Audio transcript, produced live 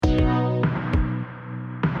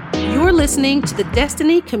You're listening to the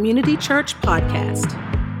Destiny Community Church podcast.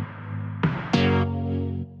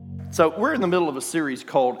 So we're in the middle of a series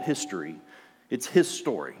called History. It's His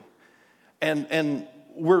story. And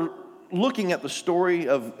we're looking at the story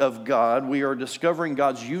of God. We are discovering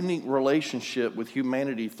God's unique relationship with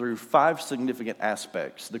humanity through 5 significant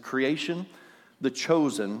aspects: the creation, the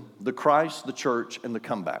chosen, the Christ, the church, and the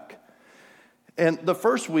comeback. And the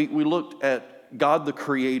first week we looked at God the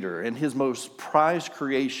Creator and His most prized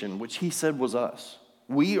creation, which He said was us.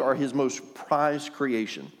 We are His most prized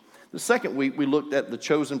creation. The second week we looked at the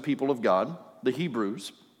chosen people of God, the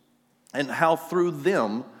Hebrews, and how through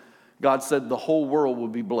them God said the whole world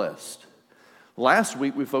would be blessed. Last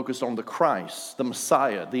week we focused on the Christ, the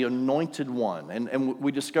Messiah, the anointed one, and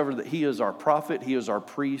we discovered that He is our prophet, He is our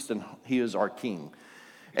priest, and He is our king.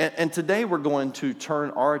 And today we're going to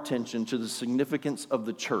turn our attention to the significance of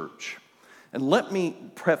the church. And let me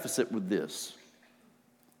preface it with this.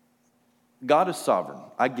 God is sovereign.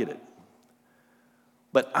 I get it.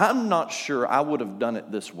 But I'm not sure I would have done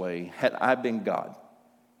it this way had I been God.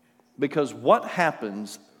 Because what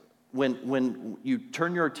happens when you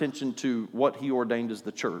turn your attention to what He ordained as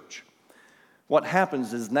the church, what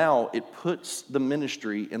happens is now it puts the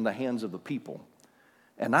ministry in the hands of the people.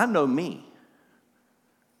 And I know me.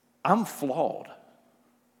 I'm flawed.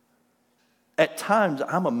 At times,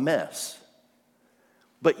 I'm a mess.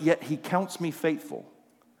 But yet He counts me faithful.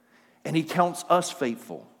 And He counts us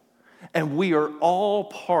faithful. And we are all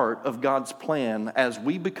part of God's plan as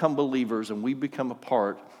we become believers and we become a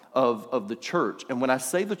part of the church. And when I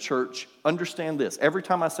say the church, understand this. Every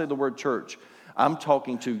time I say the word church, I'm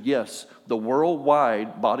talking to, yes, the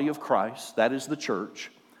worldwide body of Christ. That is the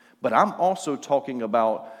church. But I'm also talking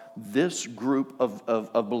about this group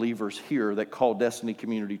of believers here that call Destiny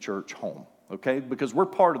Community Church home. Okay? Because we're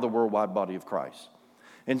part of the worldwide body of Christ.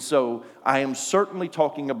 And so I am certainly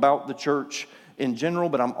talking about the church in general,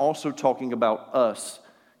 but I'm also talking about us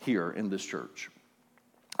here in this church.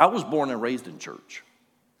 I was born and raised in church.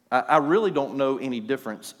 I really don't know any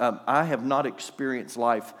difference. I have not experienced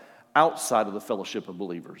life outside of the fellowship of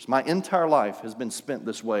believers. My entire life has been spent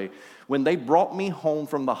this way. When they brought me home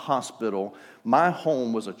from the hospital, my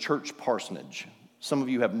home was a church parsonage. Some of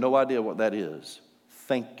you have no idea what that is.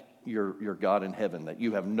 Thank your God in heaven that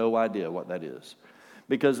you have no idea what that is.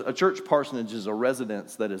 Because a church parsonage is a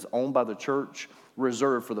residence that is owned by the church,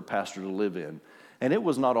 reserved for the pastor to live in. And it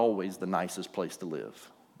was not always the nicest place to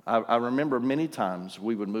live. I remember many times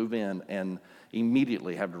we would move in and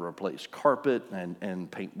immediately have to replace carpet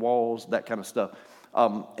and paint walls, that kind of stuff.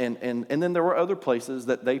 And then there were other places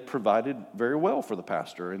that they provided very well for the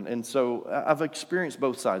pastor. And so I've experienced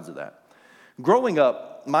both sides of that. Growing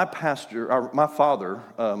up, my father,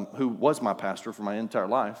 who was my pastor for my entire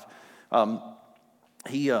life,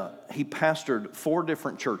 he pastored 4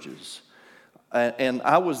 different churches, and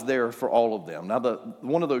I was there for all of them. Now,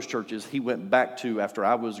 one of those churches he went back to after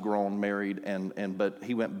I was grown, married, but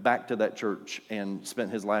he went back to that church and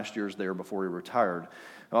spent his last years there before he retired.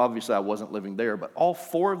 Now, obviously, I wasn't living there, but all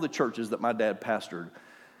 4 of the churches that my dad pastored,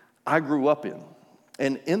 I grew up in.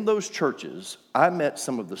 And in those churches, I met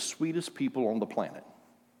some of the sweetest people on the planet.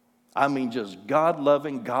 I mean, just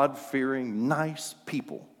God-loving, God-fearing, nice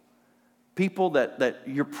people. People that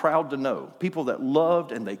you're proud to know. People that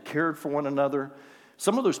loved and they cared for one another.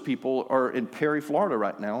 Some of those people are in Perry, Florida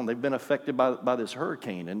right now, and they've been affected by this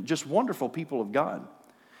hurricane, and just wonderful people of God.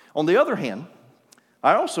 On the other hand,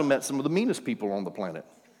 I also met some of the meanest people on the planet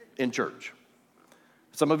in church.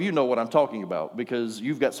 Some of you know what I'm talking about because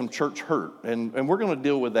you've got some church hurt, and we're going to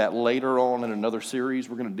deal with that later on in another series.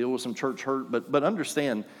 We're going to deal with some church hurt, but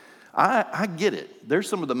understand, I get it. There's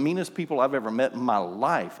some of the meanest people I've ever met in my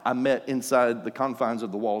life. I met inside the confines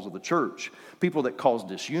of the walls of the church. People that caused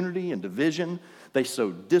disunity and division. They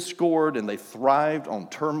sowed discord and they thrived on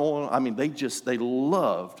turmoil. I mean, they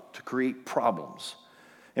loved to create problems.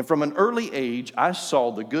 And from an early age, I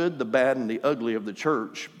saw the good, the bad, and the ugly of the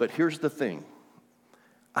church. But here's the thing.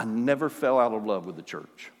 I never fell out of love with the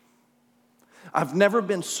church. I've never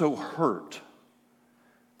been so hurt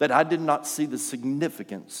that I did not see the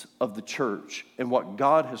significance of the church and what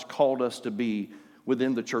God has called us to be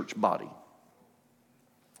within the church body.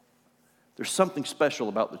 There's something special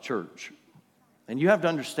about the church. And you have to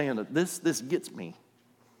understand that this gets me.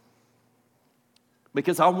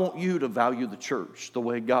 Because I want you to value the church the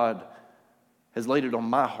way God has laid it on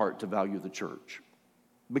my heart to value the church.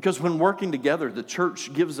 Because when working together, the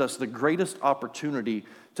church gives us the greatest opportunity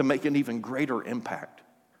to make an even greater impact.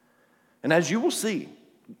 And as you will see,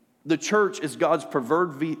 the church is God's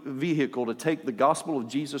preferred vehicle to take the gospel of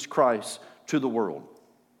Jesus Christ to the world.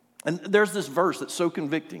 And there's this verse that's so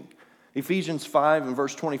convicting. Ephesians 5 and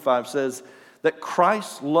verse 25 says that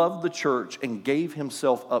Christ loved the church and gave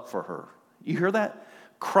himself up for her. You hear that?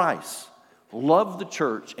 Christ loved the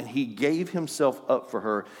church and he gave himself up for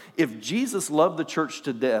her. If Jesus loved the church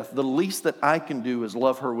to death, the least that I can do is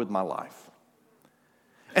love her with my life.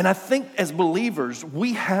 And I think as believers,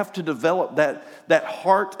 we have to develop that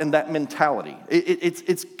heart and that mentality.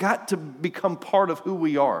 It's got to become part of who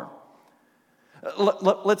we are.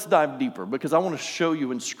 Let's dive deeper, because I want to show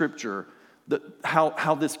you in Scripture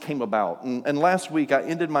how this came about. And last week, I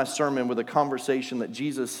ended my sermon with a conversation that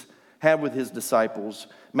Jesus had with his disciples.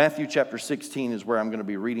 Matthew chapter 16 is where I'm going to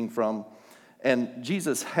be reading from. And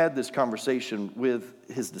Jesus had this conversation with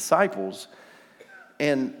his disciples.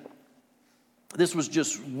 And this was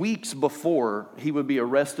just weeks before he would be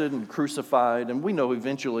arrested and crucified. And we know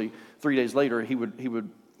eventually, 3 days later, he would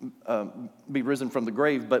be risen from the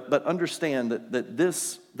grave. But understand that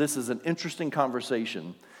this is an interesting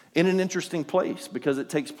conversation in an interesting place, because it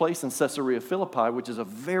takes place in Caesarea Philippi, which is a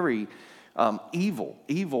very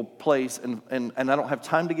evil place, and I don't have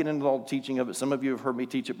time to get into all the teaching of it. Some of you have heard me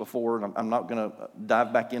teach it before, and I'm not going to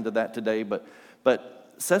dive back into that today, but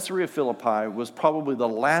Caesarea Philippi was probably the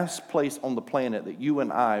last place on the planet that you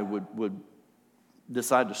and I would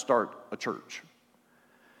decide to start a church,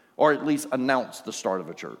 or at least announce the start of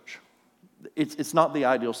a church. It's not the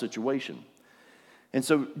ideal situation. And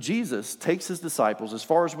so Jesus takes his disciples, as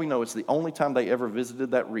far as we know, it's the only time they ever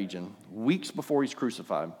visited that region, weeks before he's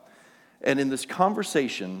crucified. And in this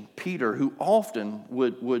conversation, Peter, who often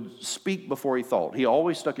would speak before he thought, he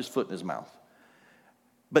always stuck his foot in his mouth.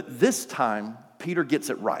 But this time, Peter gets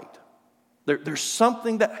it right. There's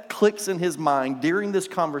something that clicks in his mind during this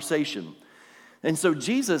conversation. And so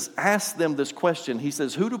Jesus asks them this question. He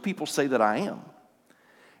says, "Who do people say that I am?"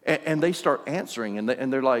 And they start answering,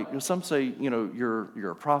 and they're like, some say,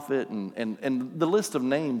 you're a prophet, and the list of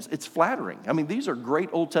names, it's flattering. I mean, these are great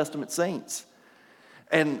Old Testament saints.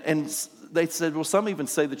 And they said, well, some even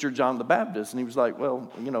say that you're John the Baptist. And he was like,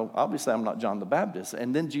 well, obviously I'm not John the Baptist.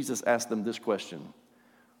 And then Jesus asked them this question: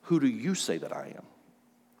 who do you say that I am?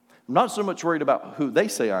 I'm not so much worried about who they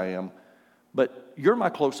say I am, but you're my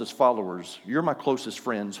closest followers. You're my closest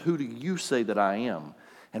friends. Who do you say that I am?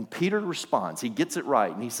 And Peter responds. He gets it right.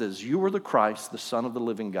 And he says, you are the Christ, the Son of the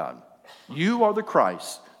living God. You are the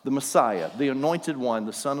Christ, the Messiah, the anointed one,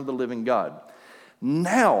 the Son of the living God.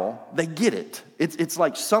 Now they get it. It's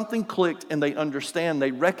like something clicked and they understand.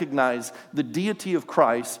 They recognize the deity of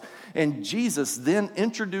Christ. And Jesus then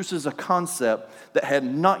introduces a concept that had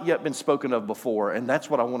not yet been spoken of before. And that's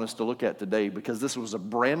what I want us to look at today, because this was a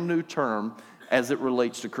brand new term as it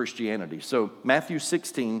relates to Christianity. So Matthew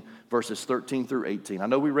 16, verses 13 through 18. I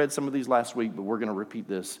know we read some of these last week, but we're going to repeat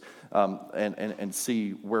this and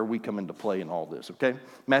see where we come into play in all this, okay?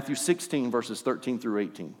 Matthew 16, verses 13 through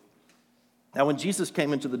 18. Now, when Jesus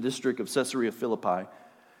came into the district of Caesarea Philippi,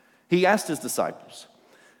 he asked his disciples,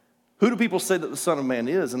 who do people say that the Son of Man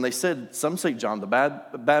is? And they said, some say John the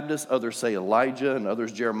Baptist, others say Elijah, and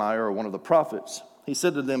others Jeremiah or one of the prophets. He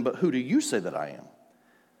said to them, but who do you say that I am?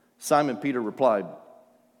 Simon Peter replied,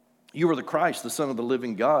 you are the Christ, the Son of the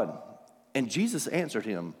living God. And Jesus answered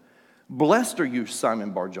him, blessed are you,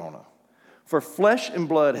 Simon Bar-Jonah, for flesh and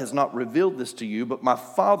blood has not revealed this to you, but my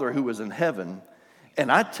Father who is in heaven.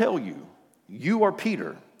 And I tell you, you are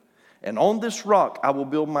Peter, and on this rock I will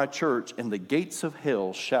build my church, and the gates of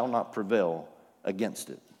hell shall not prevail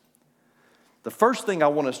against it. The first thing I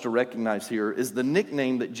want us to recognize here is the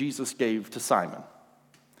nickname that Jesus gave to Simon.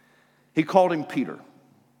 He called him Peter.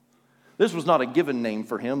 This was not a given name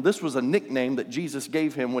for him. This was a nickname that Jesus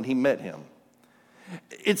gave him when he met him.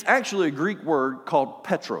 It's actually a Greek word called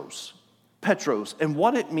Petros. Petros, and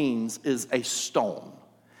what it means is a stone.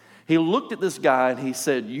 He looked at this guy and he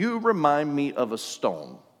said, you remind me of a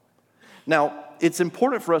stone. Now, it's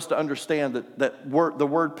important for us to understand that the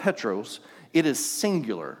word Petros, it is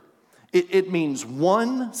singular. It means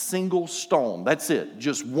one single stone. That's it,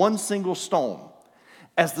 just one single stone.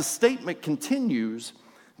 As the statement continues,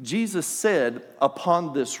 Jesus said,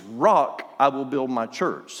 upon this rock I will build my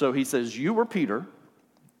church. So he says, you are Peter,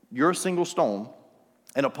 you're a single stone,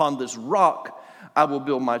 and upon this rock I will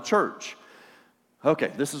build my church.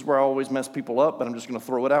 Okay, this is where I always mess people up, but I'm just going to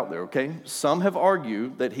throw it out there, okay? Some have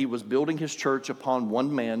argued that he was building his church upon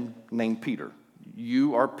one man named Peter.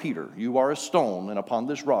 You are Peter. You are a stone, and upon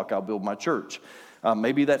this rock I'll build my church.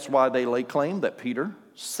 Maybe that's why they lay claim that Peter,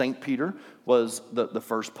 St. Peter, was the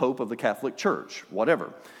first pope of the Catholic Church,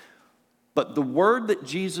 whatever. But the word that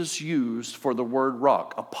Jesus used for the word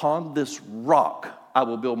rock, upon this rock I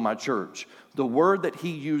will build my church, the word that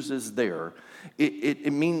he uses there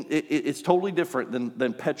It's totally different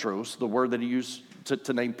than Petros, the word that he used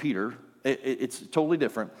to name Peter. It's totally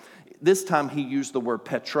different. This time he used the word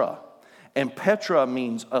Petra. And Petra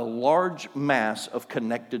means a large mass of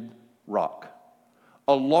connected rock.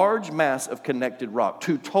 A large mass of connected rock.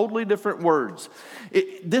 Two totally different words.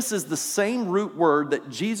 This is the same root word that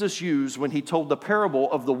Jesus used when he told the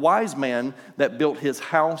parable of the wise man that built his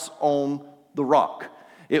house on the rock.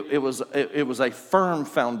 It was a firm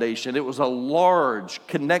foundation. It was a large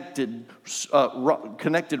connected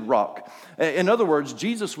rock. In other words,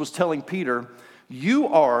 Jesus was telling Peter, you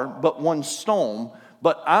are but one stone,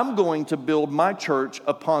 but I'm going to build my church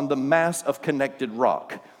upon the mass of connected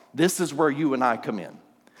rock. This is where you and I come in.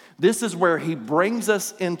 This is where he brings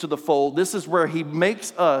us into the fold. This is where he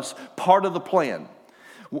makes us part of the plan.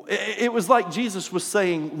 It was like Jesus was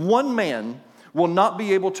saying, one man will not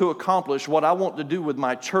be able to accomplish what I want to do with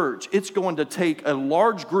my church. It's going to take a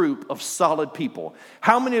large group of solid people.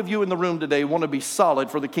 How many of you in the room today want to be solid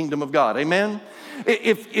for the kingdom of God? Amen?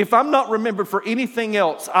 If I'm not remembered for anything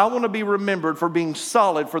else, I want to be remembered for being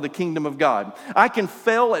solid for the kingdom of God. I can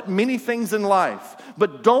fail at many things in life,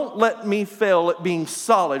 but don't let me fail at being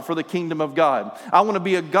solid for the kingdom of God. I want to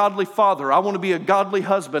be a godly father. I want to be a godly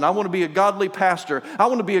husband. I want to be a godly pastor. I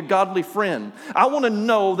want to be a godly friend. I want to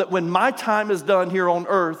know that when my time is done here on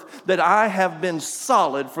earth, that I have been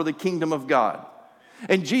solid for the kingdom of God.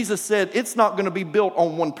 And Jesus said, it's not going to be built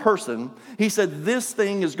on one person. He said, this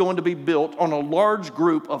thing is going to be built on a large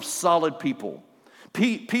group of solid people.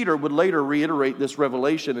 Peter would later reiterate this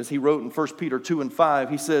revelation as he wrote in 1 Peter 2 and 5.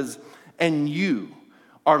 He says, and you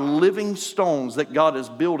are living stones that God is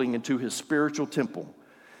building into his spiritual temple.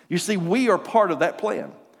 You see, we are part of that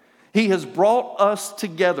plan. He has brought us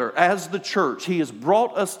together as the church. He has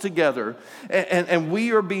brought us together, and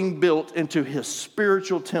we are being built into his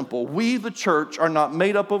spiritual temple. We, the church, are not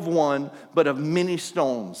made up of one, but of many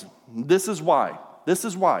stones. This is why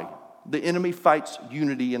the enemy fights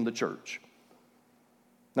unity in the church.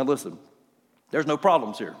 Now listen, there's no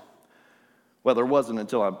problems here. Well, there wasn't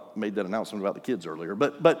until I made that announcement about the kids earlier.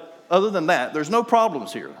 But other than that, there's no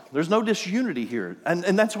problems here. There's no disunity here.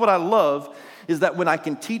 And that's what I love, is that when I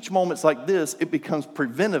can teach moments like this, it becomes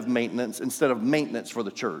preventive maintenance instead of maintenance for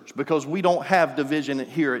the church. Because we don't have division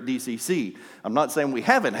here at DCC. I'm not saying we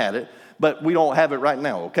haven't had it, but we don't have it right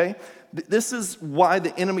now, okay? This is why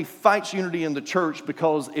the enemy fights unity in the church,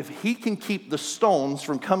 because if he can keep the stones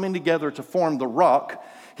from coming together to form the rock,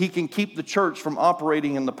 he can keep the church from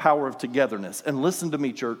operating in the power of togetherness. And listen to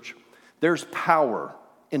me, church. There's power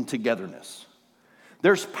in togetherness.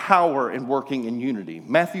 There's power in working in unity.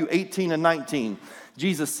 Matthew 18 and 19,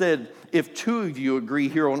 Jesus said, if two of you agree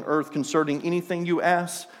here on earth concerning anything you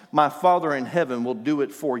ask, my Father in heaven will do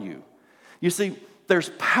it for you. You see, there's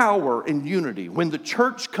power in unity. When the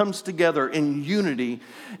church comes together in unity,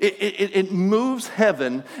 it moves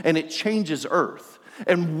heaven and it changes earth.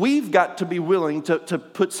 And we've got to be willing to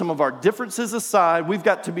put some of our differences aside. We've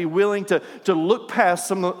got to be willing to look past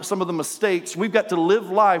some of the mistakes. We've got to live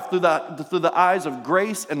life through the eyes of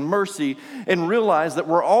grace and mercy and realize that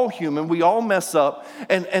we're all human. We all mess up.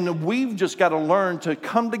 And we've just got to learn to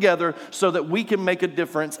come together so that we can make a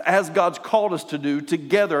difference as God's called us to do,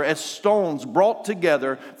 together as stones brought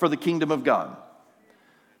together for the kingdom of God.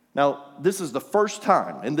 Now, this is the first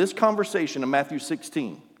time in this conversation in Matthew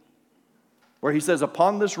 16 where he says,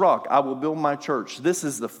 upon this rock I will build my church. This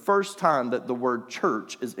is the first time that the word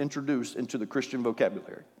church is introduced into the Christian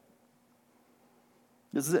vocabulary.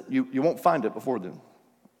 This is it. You won't find it before then.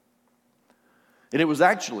 And it was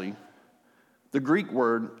actually the Greek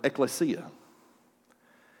word ekklesia,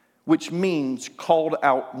 which means called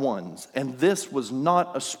out ones. And this was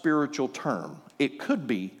not a spiritual term. It could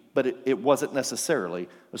be, but it wasn't necessarily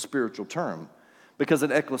a spiritual term, because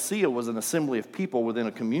an ekklesia was an assembly of people within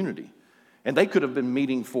a community. And they could have been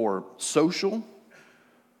meeting for social,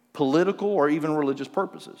 political, or even religious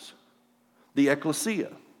purposes. The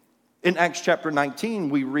ekklesia. In Acts chapter 19,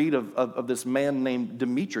 we read of this man named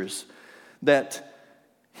Demetrius, that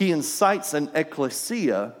he incites an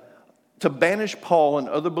ekklesia to banish Paul and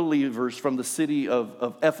other believers from the city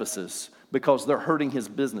of Ephesus, because they're hurting his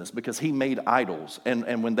business, because he made idols.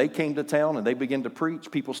 And when they came to town and they began to preach,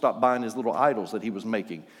 people stopped buying his little idols that he was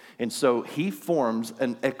making. And so he forms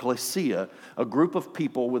an ekklesia, a group of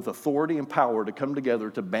people with authority and power to come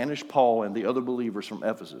together to banish Paul and the other believers from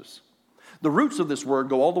Ephesus. The roots of this word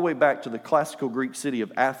go all the way back to the classical Greek city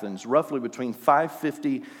of Athens, roughly between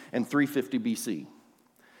 550 and 350 BC.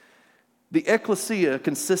 The ecclesia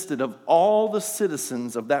consisted of all the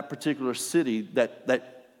citizens of that particular city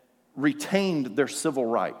that retained their civil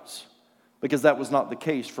rights, because that was not the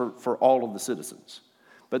case for all of the citizens.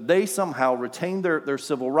 but they somehow retained their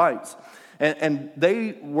civil rights. And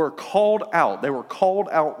they were called out. They were called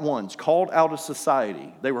out ones, called out of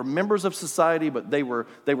society. They were members of society, but they were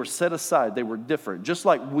set aside. They were different. Just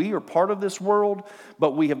like we are part of this world,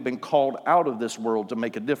 but we have been called out of this world to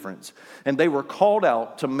make a difference. And they were called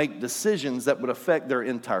out to make decisions that would affect their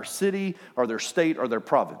entire city or their state or their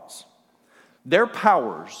province. Their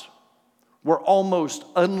powers were almost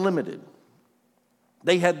unlimited.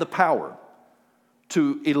 They had the power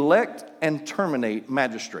to elect and terminate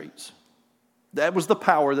magistrates. That was the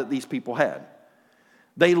power that these people had.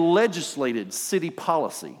 They legislated city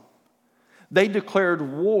policy. They declared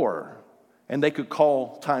war, and they could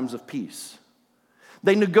call times of peace.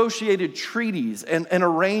 They negotiated treaties and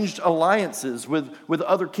arranged alliances with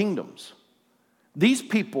other kingdoms. These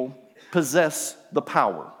people possess the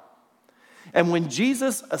power. And when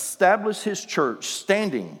Jesus established his church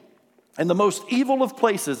standing in the most evil of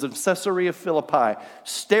places of Caesarea Philippi,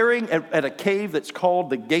 staring at a cave that's called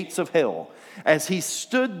the Gates of Hell, as he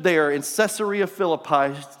stood there in Caesarea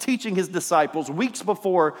Philippi teaching his disciples weeks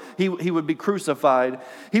before he would be crucified,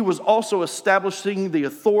 he was also establishing the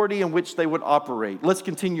authority in which they would operate. Let's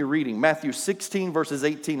continue reading. Matthew 16, verses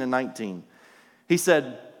 18 and 19. He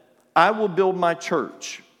said, I will build my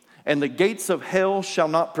church, and the gates of hell shall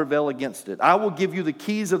not prevail against it. I will give you the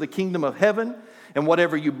keys of the kingdom of heaven, and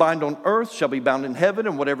whatever you bind on earth shall be bound in heaven,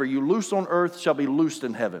 and whatever you loose on earth shall be loosed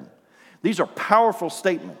in heaven. These are powerful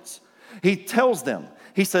statements. He tells them,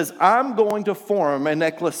 he says, I'm going to form an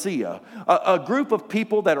ecclesia, a group of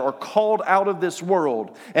people that are called out of this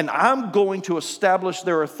world, and I'm going to establish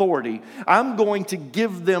their authority. I'm going to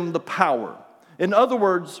give them the power. In other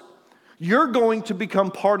words, you're going to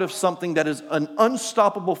become part of something that is an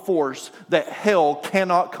unstoppable force that hell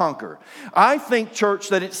cannot conquer. I think, church,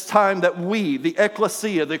 that it's time that we, the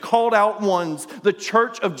ecclesia, the called out ones, the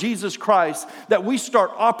church of Jesus Christ, that we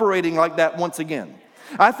start operating like that once again.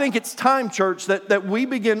 I think it's time, church, that we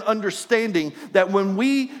begin understanding that when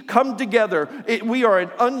we come together, we are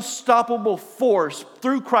an unstoppable force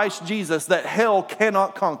through Christ Jesus that hell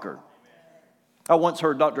cannot conquer. I once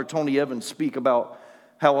heard Dr. Tony Evans speak about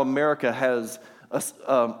how America has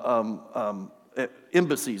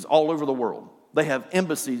embassies all over the world. They have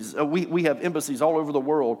embassies. We have embassies all over the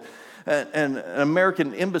world. And an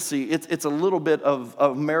American embassy, it's a little bit of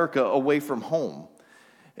America away from home.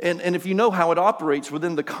 And if you know how it operates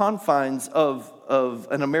within the confines of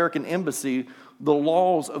an American embassy, the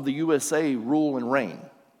laws of the USA rule and reign.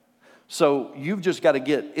 So you've just got to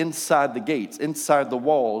get inside the gates, inside the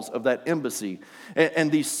walls of that embassy.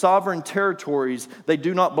 And these sovereign territories, they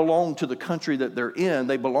do not belong to the country that they're in.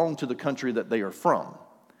 They belong to the country that they are from.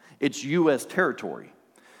 It's U.S. territory.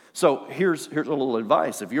 So here's a little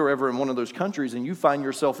advice. If you're ever in one of those countries and you find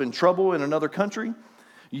yourself in trouble in another country,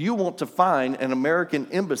 you want to find an American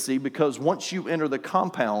embassy, because once you enter the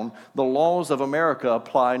compound, the laws of America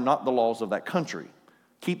apply, not the laws of that country.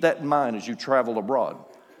 Keep that in mind as you travel abroad.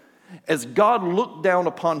 As God looked down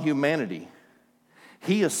upon humanity,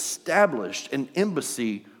 he established an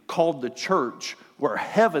embassy called the church where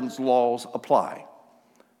heaven's laws apply.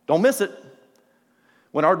 Don't miss it.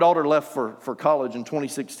 When our daughter left for college in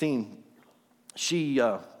 2016, she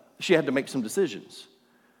had to make some decisions.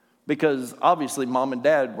 Because obviously mom and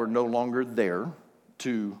dad were no longer there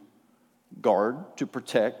to guard, to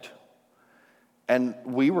protect. And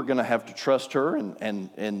we were going to have to trust her,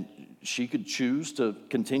 and she could choose to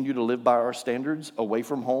continue to live by our standards away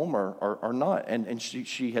from home or not. And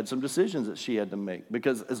she had some decisions that she had to make.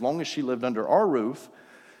 Because as long as she lived under our roof,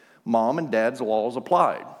 mom and dad's laws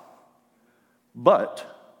applied. But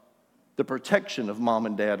the protection of mom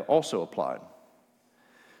and dad also applied.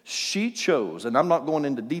 She chose, and I'm not going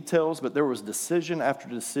into details, but there was decision after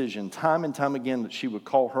decision, time and time again, that she would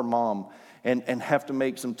call her mom and have to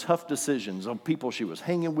make some tough decisions on people she was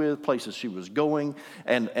hanging with, places she was going,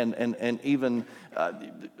 and even,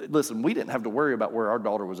 listen, we didn't have to worry about where our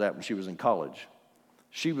daughter was at when she was in college.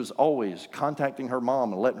 She was always contacting her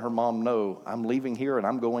mom and letting her mom know, I'm leaving here and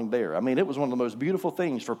I'm going there. I mean, it was one of the most beautiful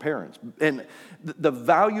things for parents. And the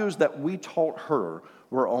values that we taught her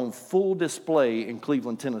were on full display in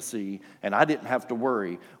Cleveland, Tennessee, and I didn't have to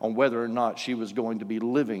worry on whether or not she was going to be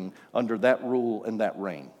living under that rule and that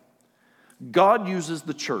reign. God uses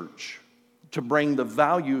the church to bring the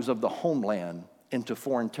values of the homeland into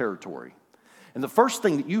foreign territory. And the first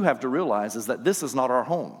thing that you have to realize is that this is not our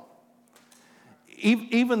home.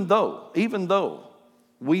 Even though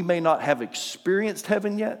we may not have experienced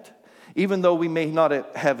heaven yet, even though we may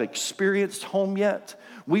not have experienced home yet,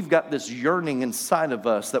 we've got this yearning inside of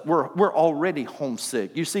us that we're already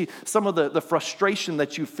homesick. You see, some of the frustration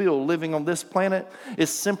that you feel living on this planet is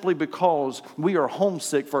simply because we are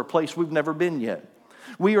homesick for a place we've never been yet.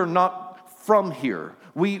 We are not from here.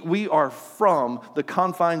 We are from the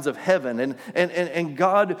confines of heaven. And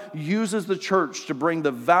God uses the church to bring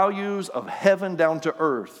the values of heaven down to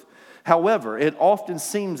earth. However, it often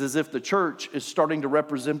seems as if the church is starting to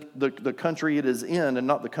represent the country it is in and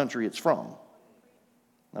not the country it's from.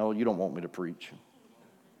 Oh, you don't want me to preach.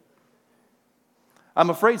 I'm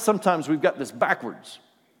afraid sometimes we've got this backwards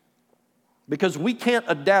because we can't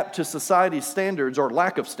adapt to society's standards or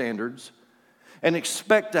lack of standards and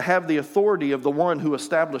expect to have the authority of the one who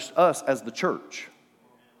established us as the church.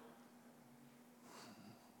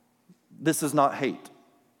 This is not hate.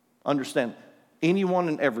 Understand, anyone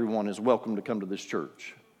and everyone is welcome to come to this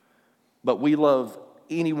church, but we love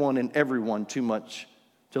anyone and everyone too much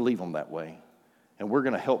to leave them that way. And we're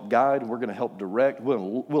going to help guide, we're going to help direct,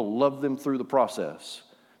 we'll love them through the process.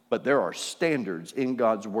 But there are standards in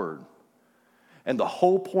God's word. And the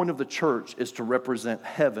whole point of the church is to represent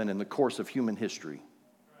heaven in the course of human history.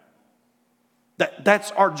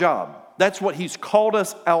 That's our job. That's what he's called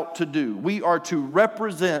us out to do. We are to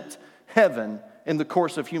represent heaven in the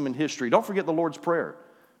course of human history. Don't forget the Lord's Prayer.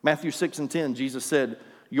 Matthew 6:10, Jesus said,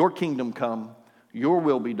 "Your kingdom come, your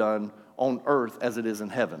will be done on earth as it is in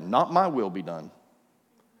heaven." Not my will be done.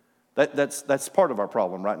 That's part of our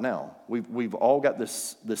problem right now. We've all got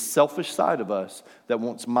this selfish side of us that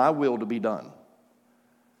wants my will to be done.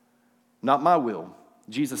 Not my will.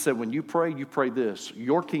 Jesus said, when you pray this: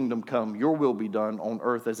 your kingdom come, your will be done on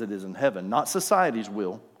earth as it is in heaven. Not society's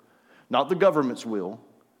will, not the government's will,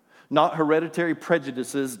 not hereditary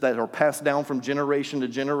prejudices that are passed down from generation to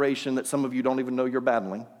generation that some of you don't even know you're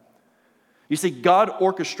battling. You see, God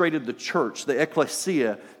orchestrated the church, the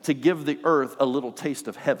ecclesia, to give the earth a little taste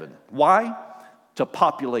of heaven. Why? To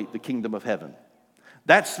populate the kingdom of heaven.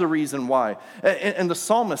 That's the reason why. And the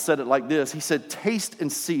psalmist said it like this. He said, "Taste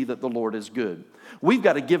and see that the Lord is good." We've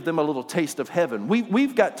got to give them a little taste of heaven.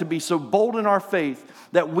 We've got to be so bold in our faith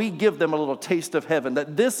that we give them a little taste of heaven,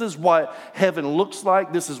 that this is what heaven looks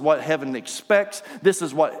like, this is what heaven expects, this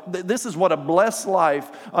is what a blessed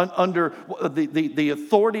life under the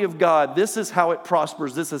authority of God, this is how it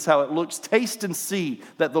prospers, this is how it looks. Taste and see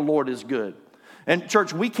that the Lord is good. And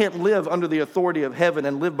church, we can't live under the authority of heaven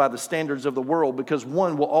and live by the standards of the world, because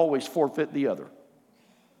one will always forfeit the other.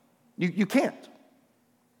 You can't.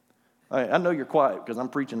 I know you're quiet because I'm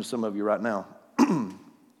preaching to some of you right now.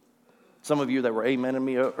 Some of you that were amening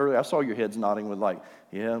me earlier, I saw your heads nodding with like,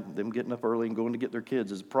 yeah, them getting up early and going to get their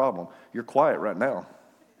kids is a problem. You're quiet right now.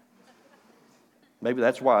 Maybe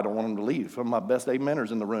that's why I don't want them to leave. Some of my best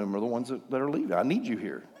ameners in the room are the ones that are leaving. I need you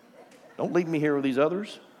here. Don't leave me here with these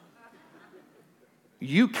others.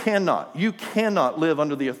 You cannot live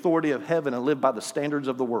under the authority of heaven and live by the standards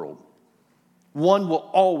of the world. One will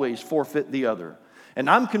always forfeit the other. And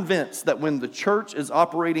I'm convinced that when the church is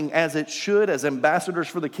operating as it should, as ambassadors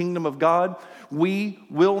for the kingdom of God, we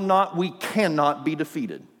cannot be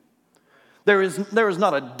defeated. There is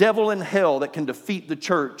not a devil in hell that can defeat the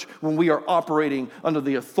church when we are operating under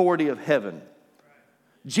the authority of heaven.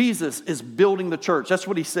 Jesus is building the church. That's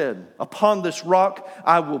what he said. Upon this rock,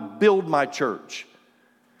 I will build my church.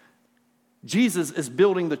 Jesus is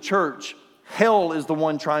building the church. Hell is the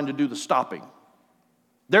one trying to do the stopping.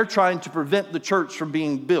 They're trying to prevent the church from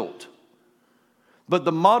being built. But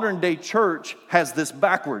the modern day church has this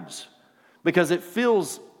backwards, because it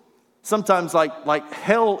feels sometimes like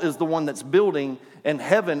hell is the one that's building and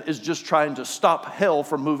heaven is just trying to stop hell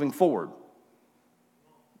from moving forward.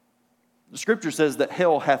 The scripture says that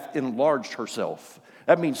hell hath enlarged herself.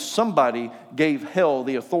 That means somebody gave hell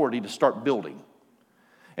the authority to start building.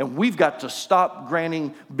 And we've got to stop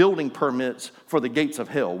granting building permits for the gates of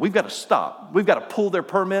hell. We've got to stop. We've got to pull their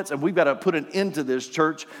permits, and we've got to put an end to this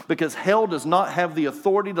church, because hell does not have the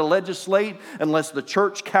authority to legislate unless the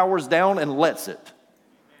church cowers down and lets it.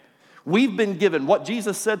 We've been given what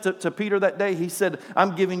Jesus said to Peter that day. He said,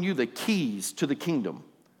 I'm giving you the keys to the kingdom.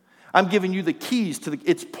 I'm giving you the keys to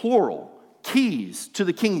it's plural, keys to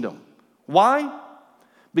the kingdom. Why?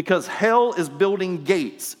 Because hell is building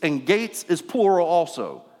gates, and gates is plural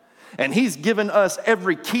also. And he's given us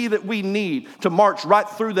every key that we need to march right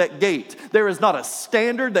through that gate. There is not a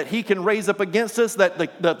standard that he can raise up against us that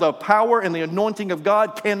the power and the anointing of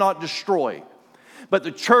God cannot destroy. But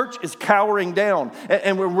the church is cowering down,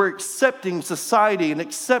 and we're accepting society and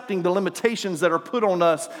accepting the limitations that are put on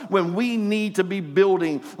us when we need to be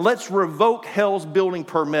building. Let's revoke hell's building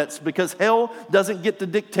permits, because hell doesn't get to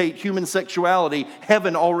dictate human sexuality.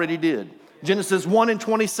 Heaven already did. Genesis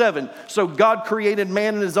 1:27. So God created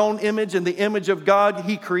man in his own image. In the image of God,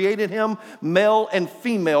 he created him. Male and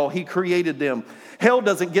female, he created them. Hell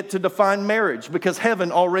doesn't get to define marriage because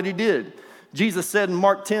heaven already did. Jesus said in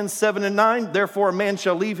Mark 10:7-9, therefore a man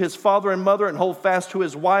shall leave his father and mother and hold fast to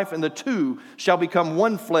his wife, and the two shall become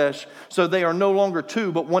one flesh. So they are no longer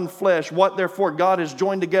two, but one flesh. What therefore God has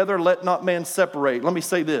joined together, let not man separate. Let me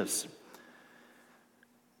say this.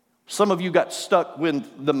 Some of you got stuck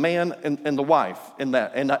with the man and the wife in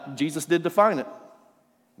that, and Jesus did define it,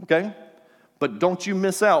 okay? But don't you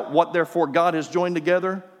miss out. What therefore God has joined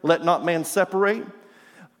together, let not man separate.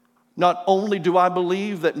 Not only do I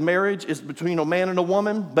believe that marriage is between a man and a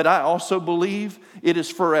woman, but I also believe it is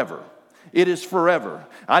forever. It is forever.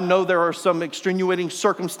 I know there are some extenuating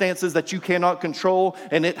circumstances that you cannot control,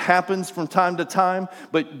 and it happens from time to time,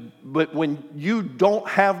 but when you don't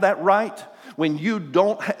have that right, when you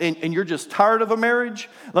don't, and you're just tired of a marriage,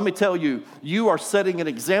 let me tell you, you are setting an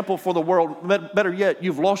example for the world. Better yet,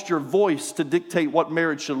 you've lost your voice to dictate what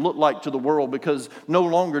marriage should look like to the world, because no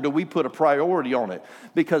longer do we put a priority on it.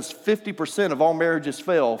 Because 50% of all marriages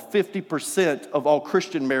fail, 50% of all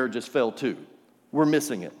Christian marriages fail too. We're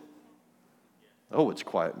missing it. Oh, it's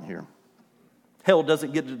quiet in here. Hell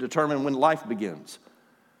doesn't get to determine when life begins.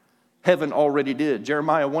 Heaven already did.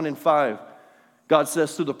 Jeremiah 1:5. God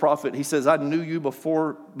says through the prophet, he says, I knew you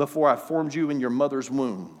before I formed you in your mother's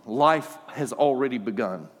womb. Life has already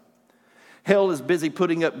begun. Hell is busy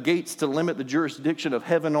putting up gates to limit the jurisdiction of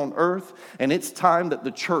heaven on earth, and it's time that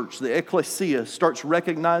the church, the ecclesia, starts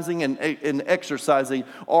recognizing and exercising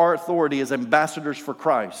our authority as ambassadors for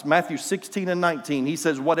Christ. Matthew 16:19, he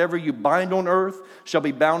says, whatever you bind on earth shall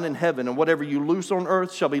be bound in heaven, and whatever you loose on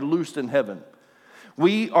earth shall be loosed in heaven.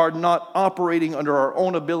 We are not operating under our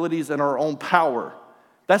own abilities and our own power.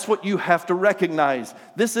 That's what you have to recognize.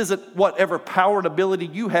 This isn't whatever power and ability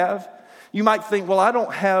you have. You might think, well, I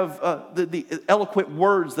don't have the eloquent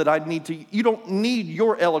words that I need to. You don't need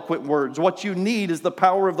your eloquent words. What you need is the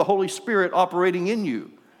power of the Holy Spirit operating in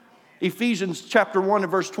you. Ephesians chapter 1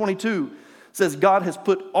 and verse 22 says, God has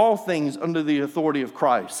put all things under the authority of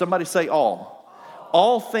Christ. Somebody say all.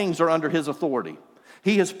 All things are under his authority.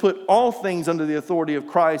 He has put all things under the authority of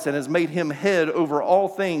Christ and has made him head over all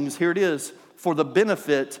things. Here it is, for the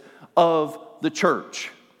benefit of the church.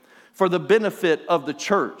 For the benefit of the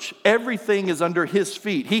church. Everything is under his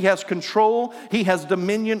feet. He has control. He has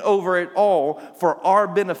dominion over it all for our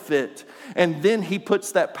benefit. And then he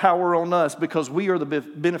puts that power on us because we are the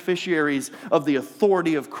beneficiaries of the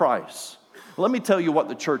authority of Christ. Let me tell you what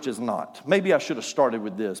the church is not. Maybe I should have started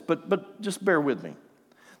with this, but just bear with me.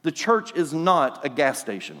 The church is not a gas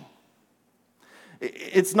station.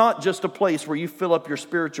 It's not just a place where you fill up your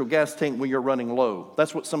spiritual gas tank when you're running low.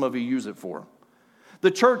 That's what some of you use it for. The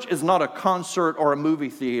church is not a concert or a movie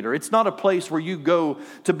theater. It's not a place where you go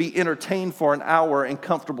to be entertained for an hour in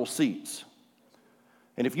comfortable seats.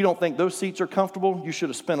 And if you don't think those seats are comfortable, you should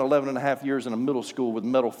have spent 11 and a half years in a middle school with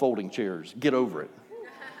metal folding chairs. Get over it.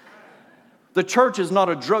 The church is not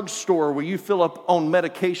a drugstore where you fill up on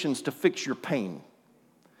medications to fix your pain.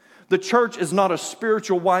 The church is not a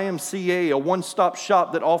spiritual YMCA, a one-stop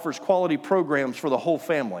shop that offers quality programs for the whole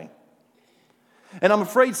family. And I'm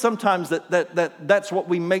afraid sometimes that's what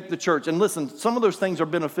we make the church. And listen, some of those things are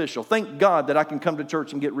beneficial. Thank God that I can come to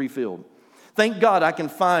church and get refilled. Thank God I can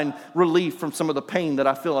find relief from some of the pain that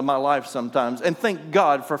I feel in my life sometimes. And thank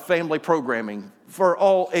God for family programming for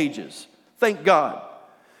all ages. Thank God.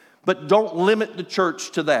 But don't limit the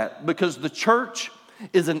church to that, because the church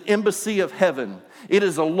is an embassy of heaven. It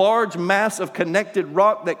is a large mass of connected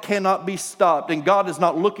rock that cannot be stopped. And God is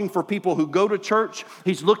not looking for people who go to church.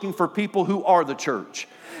 He's looking for people who are the church.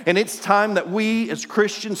 And it's time that we as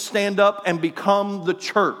Christians stand up and become the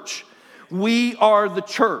church. We are the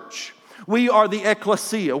church. We are the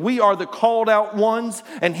ecclesia. We are the called out ones,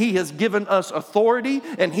 and he has given us authority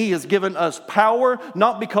and he has given us power,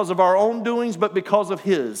 not because of our own doings, but because of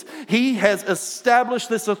his. He has established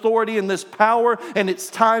this authority and this power, and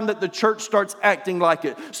it's time that the church starts acting like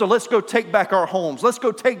it. So let's go take back our homes. Let's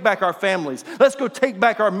go take back our families. Let's go take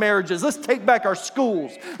back our marriages. Let's take back our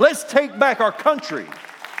schools. Let's take back our country.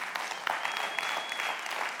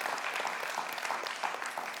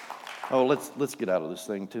 Oh, let's get out of this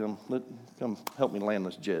thing, Tim. Come help me land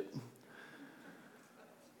this jet.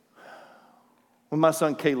 When my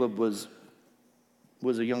son Caleb was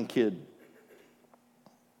a young kid,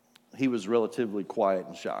 he was relatively quiet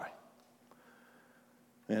and shy.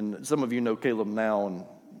 And some of you know Caleb now,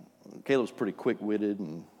 and Caleb's pretty quick-witted,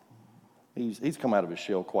 and he's come out of his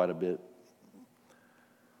shell quite a bit.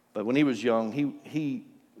 But when he was young, he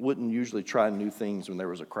wouldn't usually try new things when there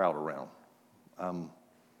was a crowd around.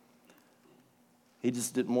 He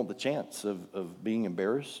just didn't want the chance of being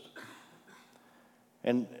embarrassed.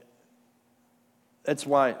 And that's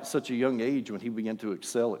why at such a young age, when he began to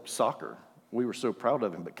excel at soccer, we were so proud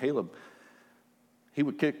of him. But Caleb, he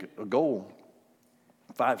would kick a goal.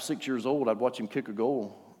 5, 6 years old, I'd watch him kick a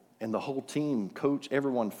goal, and the whole team, coach,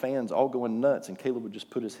 everyone, fans, all going nuts, and Caleb would just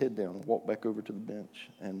put his head down and walk back over to the bench.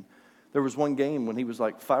 And there was one game when he was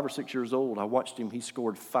like 5 or 6 years old, I watched him, he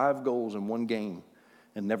scored 5 goals in one game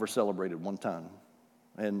and never celebrated one time.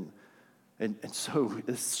 And so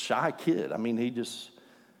this shy kid, I mean, he just,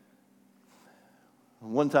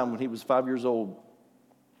 one time when he was 5 years old,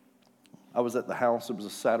 I was at the house, it was a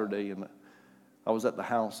Saturday, and I was at the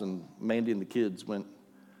house, and Mandy and the kids went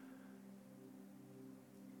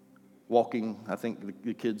walking. I think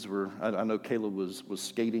the kids were, I know Caleb was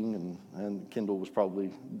skating, and Kendall was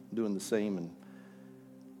probably doing the same. And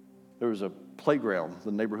there was a playground,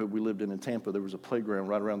 the neighborhood we lived in Tampa, there was a playground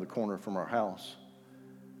right around the corner from our house.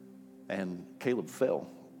 And Caleb fell.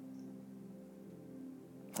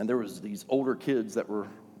 And there was these older kids that were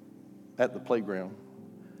at the playground.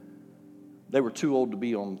 They were too old to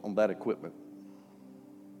be on that equipment.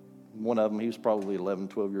 One of them, he was probably 11,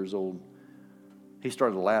 12 years old. He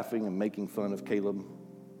started laughing and making fun of Caleb.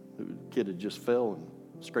 The kid had just fell and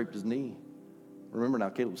scraped his knee. Remember now,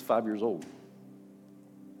 Caleb was 5 years old.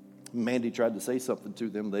 Mandy tried to say something to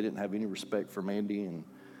them. They didn't have any respect for Mandy. And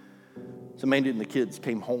so Mandy and the kids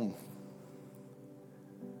came home.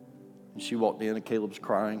 And she walked in, and Caleb's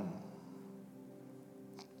crying.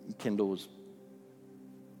 Kendall was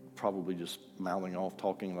probably just mouthing off,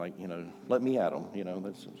 talking like, let me at him,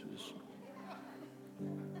 that's just.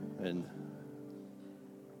 And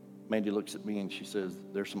Mandy looks at me and she says,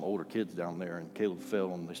 there's some older kids down there, and Caleb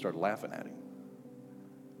fell and they started laughing at him.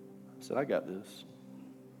 I said, I got this.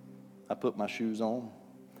 I put my shoes on.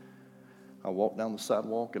 I walked down the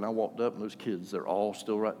sidewalk and I walked up, and those kids, they're all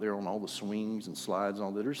still right there on all the swings and slides and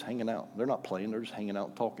all that. They're just hanging out. They're not playing, they're just hanging out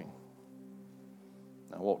and talking.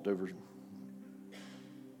 I walked over,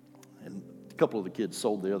 and a couple of the kids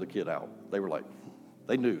sold the other kid out. They were like,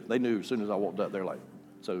 they knew as soon as I walked up, they're like,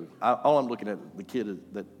 so all I'm looking at the kid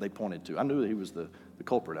that they pointed to. I knew that he was the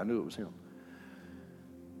culprit. I knew it was him.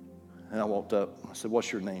 And I walked up. I said,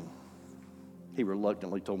 what's your name? He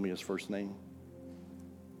reluctantly told me his first name.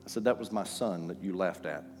 I said, that was my son that you laughed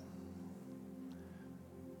at.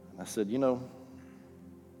 And I said,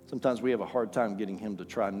 sometimes we have a hard time getting him to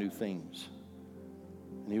try new things.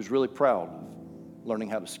 And he was really proud of learning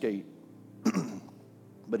how to skate.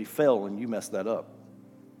 But he fell, and you messed that up.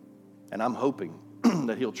 And I'm hoping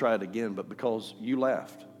that he'll try it again, but because you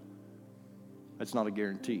laughed, that's not a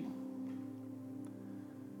guarantee.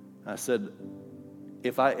 I said,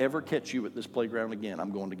 if I ever catch you at this playground again,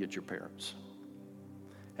 I'm going to get your parents.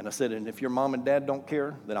 And I said, and if your mom and dad don't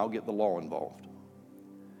care, then I'll get the law involved.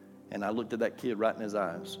 And I looked at that kid right in his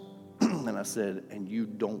eyes, and I said, and you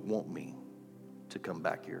don't want me to come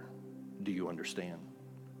back here. Do you understand?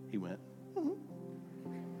 He went, mm-hmm.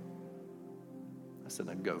 I said,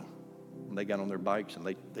 now go. And they got on their bikes and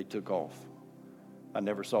they took off. I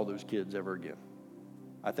never saw those kids ever again.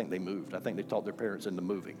 I think they moved. I think they taught their parents into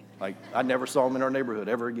moving. Like, I never saw them in our neighborhood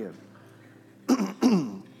ever again.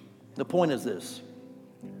 The point is this.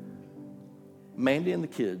 Mandy and the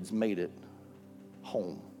kids made it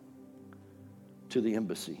home to the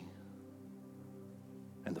embassy,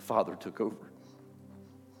 and the father took over.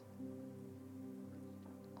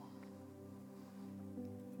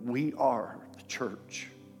 We are the church,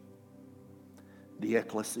 the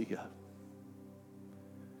ecclesia.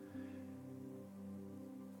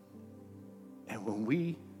 And when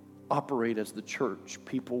we operate as the church,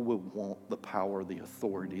 people will want the power, the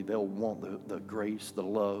authority. They'll want the grace, the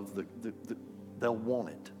love, they'll want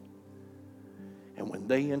it. And when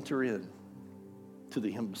they enter in to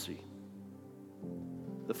the embassy,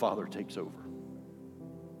 the Father takes over.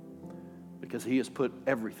 Because he has put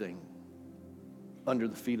everything under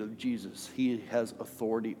the feet of Jesus. He has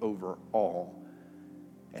authority over all.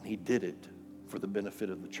 And he did it for the benefit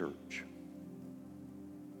of the church.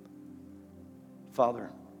 Father,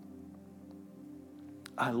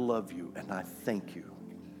 I love you and I thank you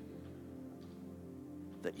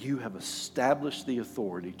that you have established the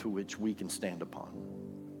authority to which we can stand upon.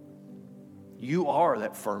 You are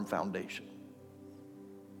that firm foundation.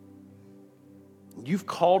 You've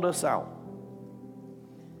called us out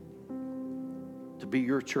to be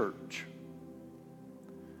your church.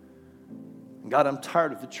 And God, I'm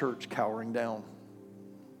tired of the church cowering down.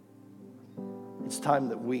 It's time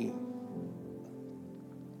that we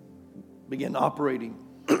begin operating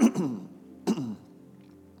and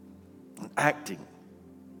acting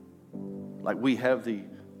like we have the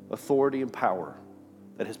authority and power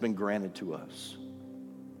that has been granted to us.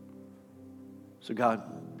 So God,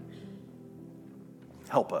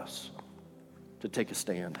 help us to take a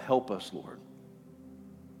stand. Help us, Lord.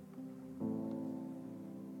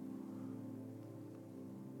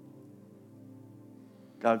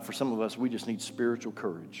 God, for some of us, we just need spiritual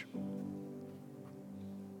courage.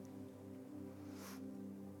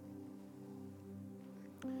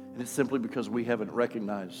 And it's simply because we haven't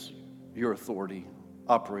recognized your authority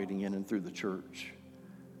operating in and through the church.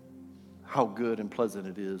 How good and pleasant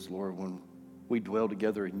it is, Lord, when we dwell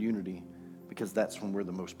together in unity, because that's when we're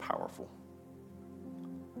the most powerful.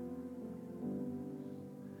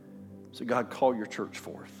 So God, call your church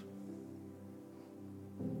forth.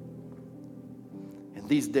 In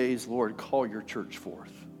these days, Lord, call your church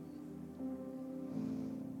forth.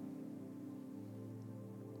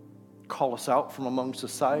 Call us out from among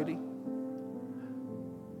society,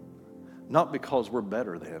 not because we're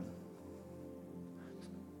better than,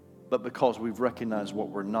 but because we've recognized what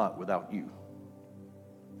we're not without you.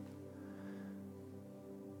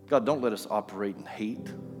 God, don't let us operate in hate.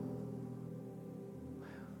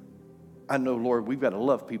 I know, Lord, we've got to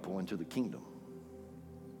love people into the kingdom.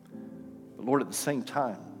 But Lord, at the same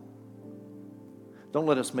time, don't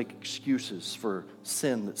let us make excuses for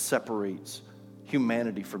sin that separates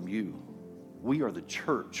humanity from you. We are the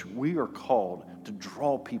church. We are called to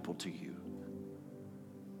draw people to you.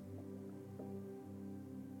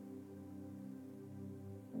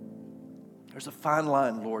 There's a fine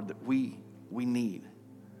line, Lord, that we need.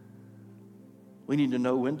 We need to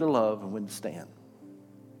know when to love and when to stand.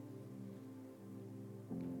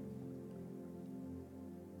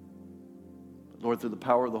 But Lord, through the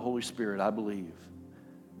power of the Holy Spirit, I believe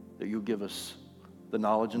that you'll give us the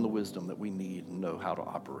knowledge and the wisdom that we need and know how to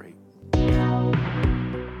operate.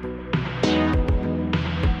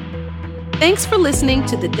 Thanks for listening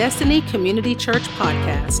to the Destiny Community Church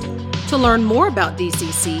podcast. To learn more about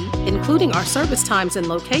DCC, including our service times and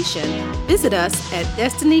location, visit us at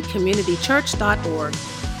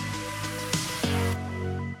destinycommunitychurch.org.